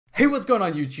Hey, what's going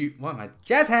on YouTube? What am I?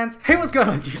 Jazz hands. Hey, what's going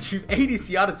on YouTube?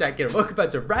 ADC Art Attack here. Welcome back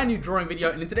to a brand new drawing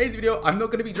video. And in today's video, I'm not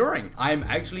going to be drawing. I'm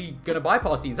actually going to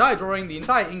bypass the entire drawing, the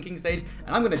entire inking stage,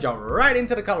 and I'm going to jump right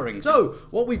into the coloring. So,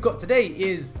 what we've got today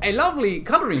is a lovely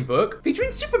coloring book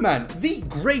featuring Superman, the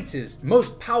greatest,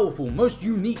 most powerful, most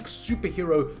unique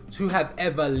superhero to have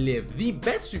ever lived. The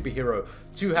best superhero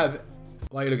to have...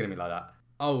 Why are you looking at me like that?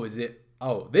 Oh, is it?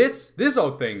 Oh, this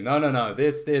old thing. No.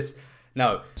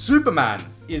 No, Superman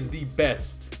is the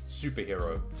best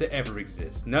superhero to ever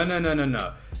exist. No.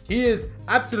 He is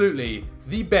absolutely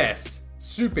the best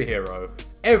superhero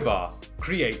ever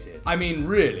created. I mean,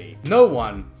 really, no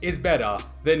one is better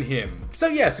than him. So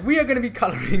yes, we are going to be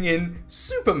coloring in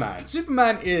Superman.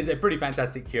 Superman is a pretty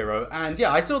fantastic hero, and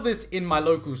yeah, I saw this in my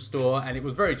local store and it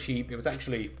was very cheap. It was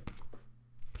actually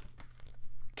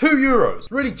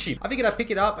 €2, really cheap. I figured I'd pick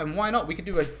it up, and why not? We could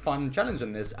do a fun challenge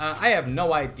on this. I have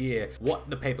no idea what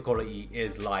the paper quality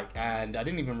is like, and I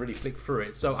didn't even really flick through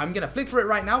it. So I'm gonna flick through it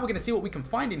right now. We're gonna see what we can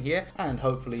find in here, and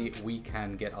hopefully we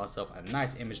can get ourselves a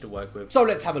nice image to work with. So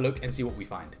let's have a look and see what we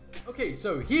find. Okay,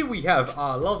 so here we have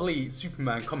our lovely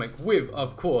Superman comic with,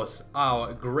 of course,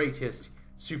 our greatest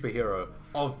superhero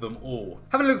of them all.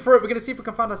 Having a look through it, we're gonna see if we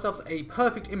can find ourselves a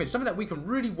perfect image, something that we can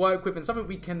really work with and something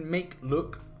we can make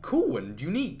look cool and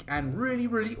unique and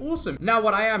really awesome. Now,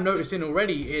 what I am noticing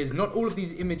already is not all of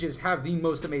these images have the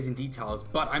most amazing details,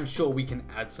 but I'm sure we can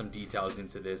add some details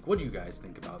into this. What do you guys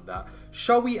think about that?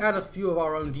 Shall we add a few of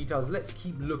our own details? Let's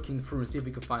keep looking through and see if we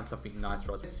can find something nice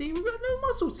for us. Let's see, we've got no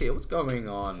muscles here. What's going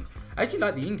on? I actually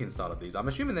like the inking style of these. I'm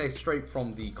assuming they're straight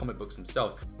from the comic books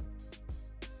themselves.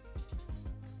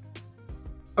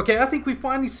 Okay, I think we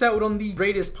finally settled on the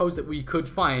greatest pose that we could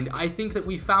find. I think that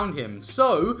we found him.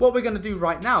 So, what we're going to do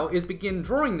right now is begin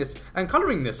drawing this and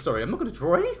coloring this. Sorry, I'm not going to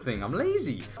draw anything. I'm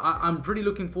lazy. I'm pretty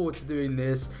looking forward to doing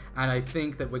this, and I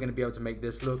think that we're going to be able to make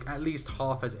this look at least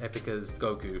half as epic as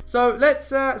Goku. So,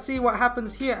 let's see what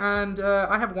happens here, and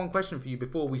I have one question for you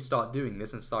before we start doing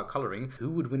this and start coloring. Who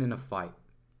would win in a fight?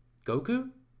 Goku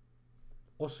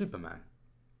or Superman?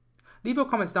 Leave your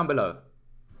comments down below.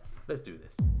 Let's do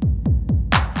this.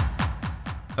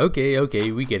 Okay,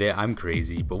 we get it, I'm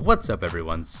crazy, but what's up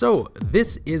everyone? So,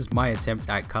 this is my attempt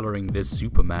at coloring this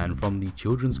Superman from the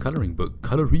children's coloring book,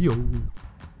 Colorio.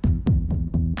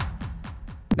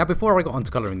 Now, before I got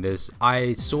onto coloring this,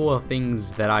 I saw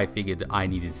things that I figured I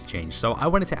needed to change. So I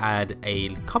wanted to add a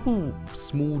couple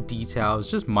small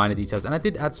details, just minor details, and I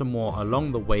did add some more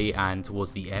along the way and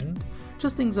towards the end.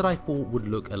 Just things that I thought would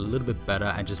look a little bit better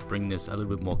and just bring this a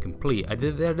little bit more complete.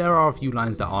 There are a few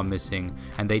lines that are missing,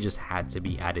 and they just had to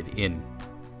be added in.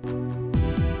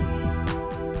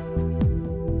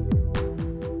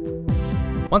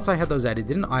 Once I had those added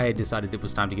in, I decided it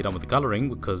was time to get on with the coloring,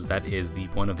 because that is the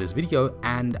point of this video,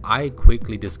 and I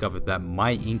quickly discovered that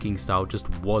my inking style just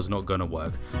was not gonna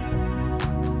work.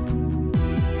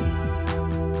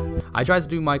 I tried to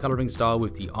do my coloring style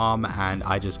with the arm and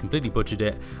I just completely butchered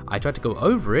it. I tried to go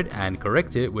over it and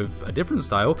correct it with a different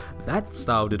style. That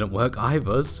style didn't work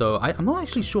either, so I'm not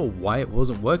actually sure why it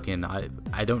wasn't working.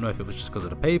 I don't know if it was just because of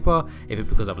the paper, if it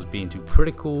because I was being too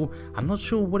critical. I'm not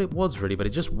sure what it was really, but it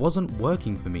just wasn't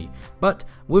working for me. But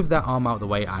with that arm out of the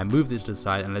way, I moved it to the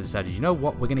side and I decided, you know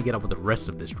what, we're going to get up with the rest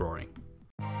of this drawing.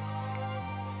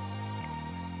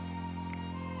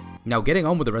 Now, getting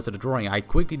on with the rest of the drawing, I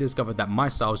quickly discovered that my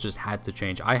styles just had to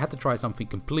change. I had to try something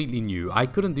completely new. I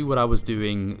couldn't do what I was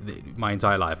doing my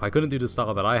entire life. I couldn't do the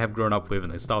style that I have grown up with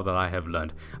and the style that I have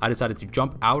learned. I decided to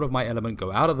jump out of my element,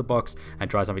 go out of the box, and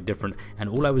try something different. And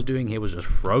all I was doing here was just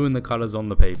throwing the colors on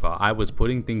the paper. I was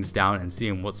putting things down and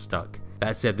seeing what stuck.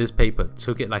 That said, this paper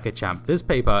took it like a champ. This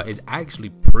paper is actually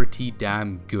pretty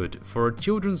damn good. For a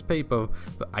children's paper,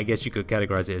 I guess you could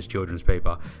categorize it as children's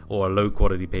paper, or a low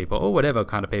quality paper, or whatever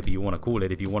kind of paper you want to call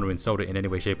it if you want to insult it in any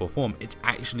way, shape or form. It's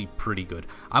actually pretty good.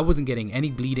 I wasn't getting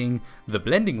any bleeding. The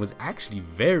blending was actually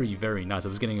very nice. I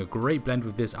was getting a great blend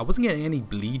with this. I wasn't getting any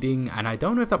bleeding, and I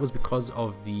don't know if that was because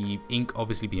of the ink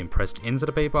obviously being pressed into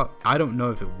the paper. I don't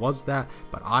know if it was that,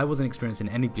 but I wasn't experiencing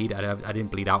any bleed. I didn't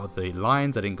bleed out of the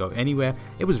lines. I didn't go anywhere.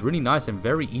 It was really nice and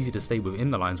very easy to stay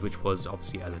within the lines, which was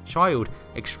obviously as a child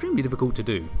extremely difficult to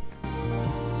do.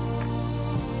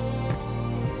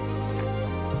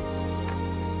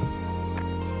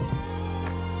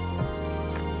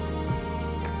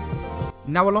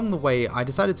 Now along the way, I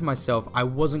decided to myself I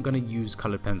wasn't going to use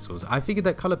colored pencils. I figured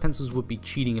that colored pencils would be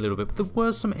cheating a little bit, but there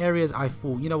were some areas I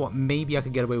thought, you know what, maybe I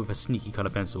could get away with a sneaky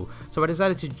colored pencil. So I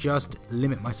decided to just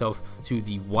limit myself to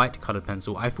the white colored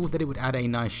pencil. I thought that it would add a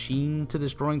nice sheen to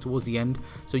this drawing towards the end,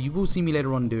 so you will see me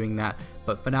later on doing that.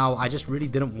 But for now, I just really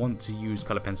didn't want to use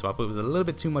colored pencil. I thought it was a little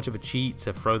bit too much of a cheat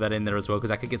to throw that in there as well,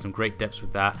 because I could get some great depths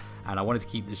with that, and I wanted to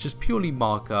keep this just purely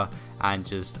marker and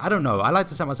just, I don't know, I like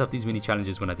to set myself these mini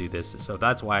challenges when I do this, so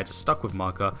that's why I just stuck with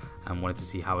marker and wanted to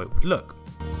see how it would look.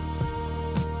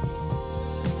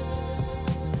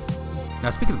 Now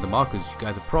speaking of the markers, you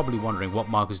guys are probably wondering what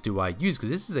markers do I use, because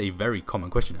this is a very common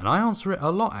question and I answer it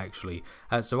a lot actually.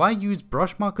 So I use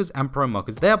brush markers and pro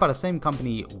markers. They are by the same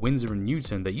company, Winsor &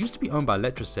 Newton. They used to be owned by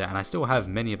Letraset, and I still have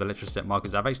many of the Letraset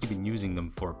markers. I've actually been using them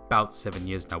for about 7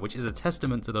 years now, which is a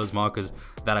testament to those markers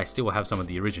that I still have some of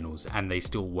the originals and they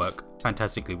still work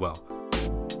fantastically well.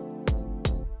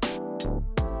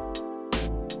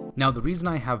 Now the reason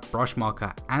I have brush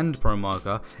marker and pro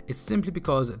marker is simply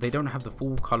because they don't have the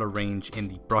full color range in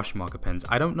the brush marker pens.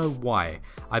 I don't know why.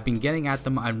 I've been getting at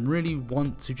them. I really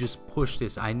want to just push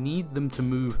this. I need them to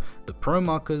move the pro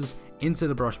markers into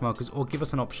the brush markers, or give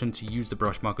us an option to use the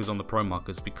brush markers on the pro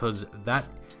markers, because that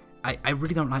I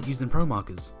really don't like using pro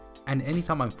markers. And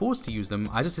anytime I'm forced to use them,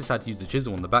 I just decide to use the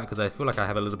chisel on the back because I feel like I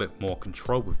have a little bit more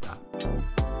control with that.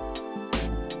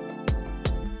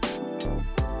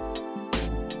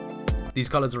 These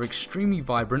colors are extremely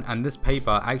vibrant, and this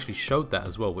paper actually showed that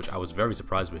as well, which I was very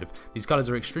surprised with. These colors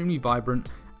are extremely vibrant,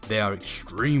 they are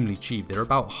extremely cheap. They're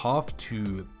about half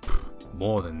to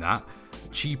more than that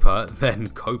cheaper than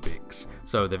Copics.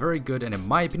 So they're very good, and in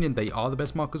my opinion they are the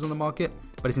best markers on the market,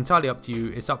 but it's entirely up to you.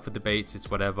 It's up for debates, it's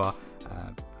whatever.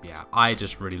 Yeah, I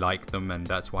just really like them and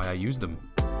that's why I use them.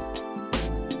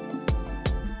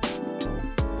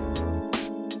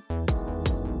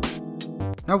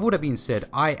 Now with all that being said,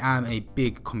 I am a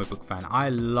big comic book fan. I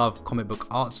love comic book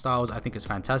art styles. I think it's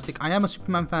fantastic. I am a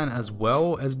Superman fan as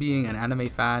well as being an anime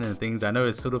fan and things. I know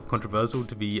it's sort of controversial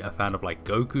to be a fan of like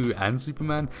Goku and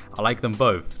Superman. I like them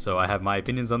both, so I have my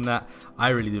opinions on that. I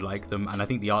really do like them, and I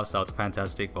think the art styles are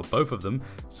fantastic for both of them.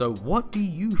 So what do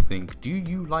you think? Do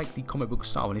you like the comic book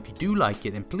style? And if you do like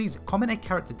it, then please comment a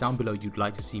character down below you'd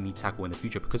like to see me tackle in the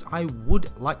future, because I would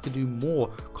like to do more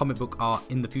comic book art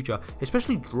in the future,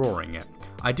 especially drawing it.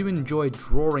 I do enjoy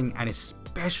drawing and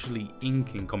especially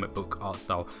inking comic book art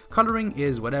style. Coloring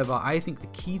is whatever. I think the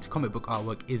key to comic book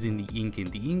artwork is in the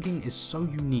inking. The inking is so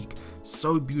unique,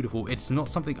 so beautiful. It's not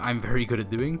something I'm very good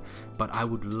at doing, but I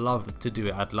would love to do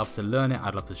it. I'd love to learn it.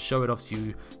 I'd love to show it off to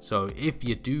you. So if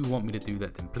you do want me to do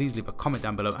that, then please leave a comment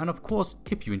down below. And of course,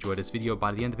 if you enjoyed this video,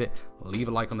 by the end of it, leave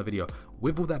a like on the video.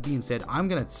 With all that being said, I'm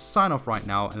going to sign off right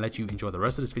now and let you enjoy the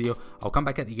rest of this video. I'll come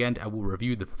back at the end and we'll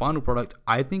review the final product.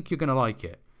 I think you're going to like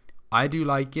it. I do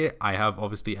like it. I have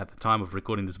obviously at the time of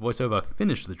recording this voiceover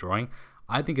finished the drawing.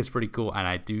 I think it's pretty cool and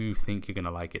I do think you're going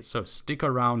to like it. So stick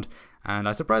around, and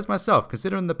I surprised myself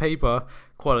considering the paper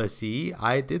quality.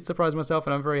 I did surprise myself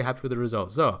and I'm very happy with the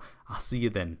result. So I'll see you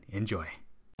then. Enjoy.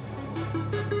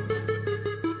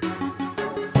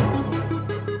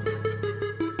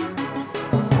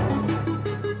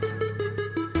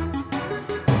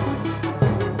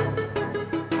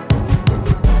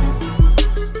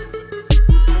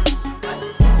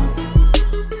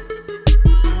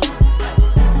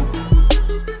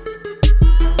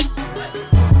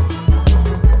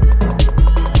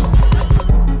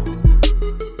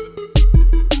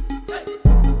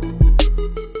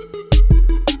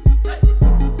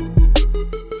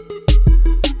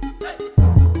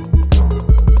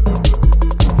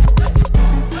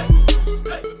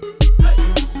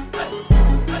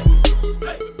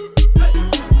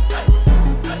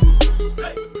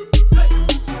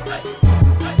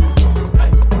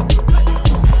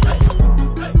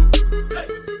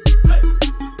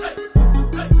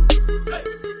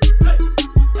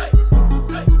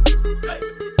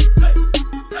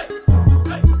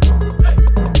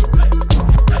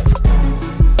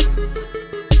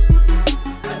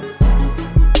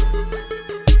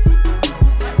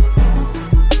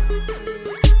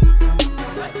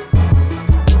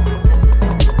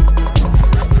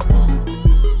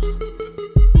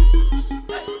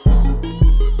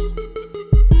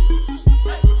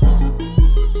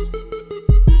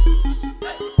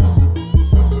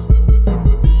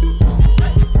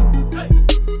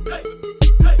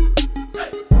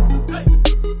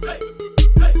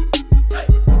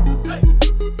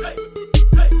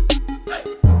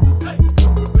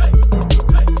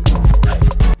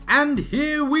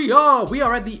 we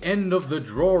are at the end of the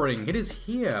drawing. It is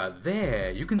here,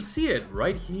 there. You can see it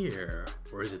right here.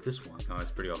 Or is it this one? Oh, it's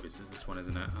pretty obvious. It's this one,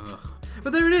 isn't it? Ugh.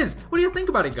 But there it is. What do you think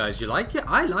about it, guys? You like it?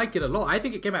 I like it a lot. I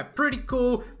think it came out pretty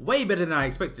cool. Way better than I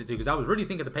expected it to, because I was really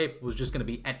thinking the paper was just going to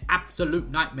be an absolute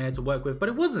nightmare to work with, but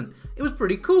it wasn't. It was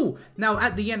pretty cool. Now,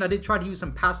 at the end, I did try to use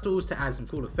some pastels to add some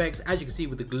cool effects, as you can see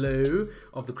with the glow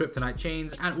of the kryptonite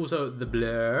chains and also the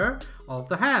blur of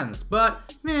the hands.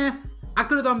 But, meh, I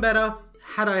could have done better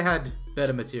had I had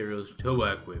better materials to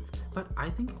work with. But I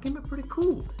think it came out pretty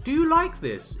cool. Do you like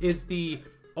this? Is the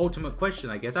ultimate question,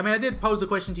 I guess. I mean, I did pose a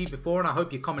question to you before, and I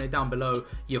hope you commented down below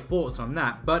your thoughts on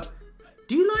that. But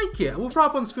do you like it? We'll throw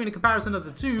up on screen a comparison of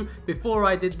the two before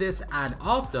I did this and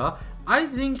after. I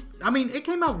mean, it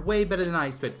came out way better than I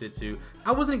expected it to.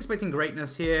 I wasn't expecting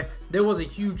greatness here. There was a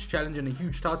huge challenge and a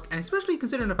huge task, and especially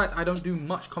considering the fact I don't do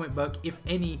much comic book, if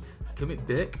any,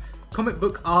 comic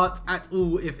book art at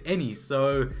all, if any.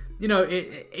 So, you know,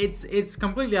 it's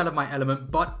completely out of my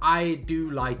element, but I do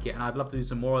like it, and I'd love to do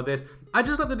some more of this. I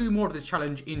just love to do more of this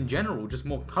challenge in general, just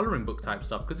more coloring book type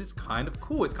stuff, because it's kind of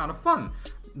cool, it's kind of fun.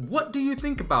 What do you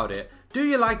think about it? Do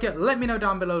you like it? Let me know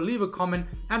down below, leave a comment,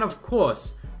 and of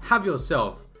course, have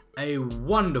yourself a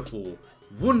wonderful,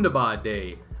 wunderbar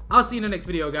day. I'll see you in the next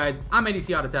video, guys. I'm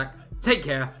ADC Art Attack. Take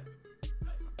care.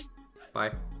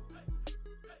 Bye.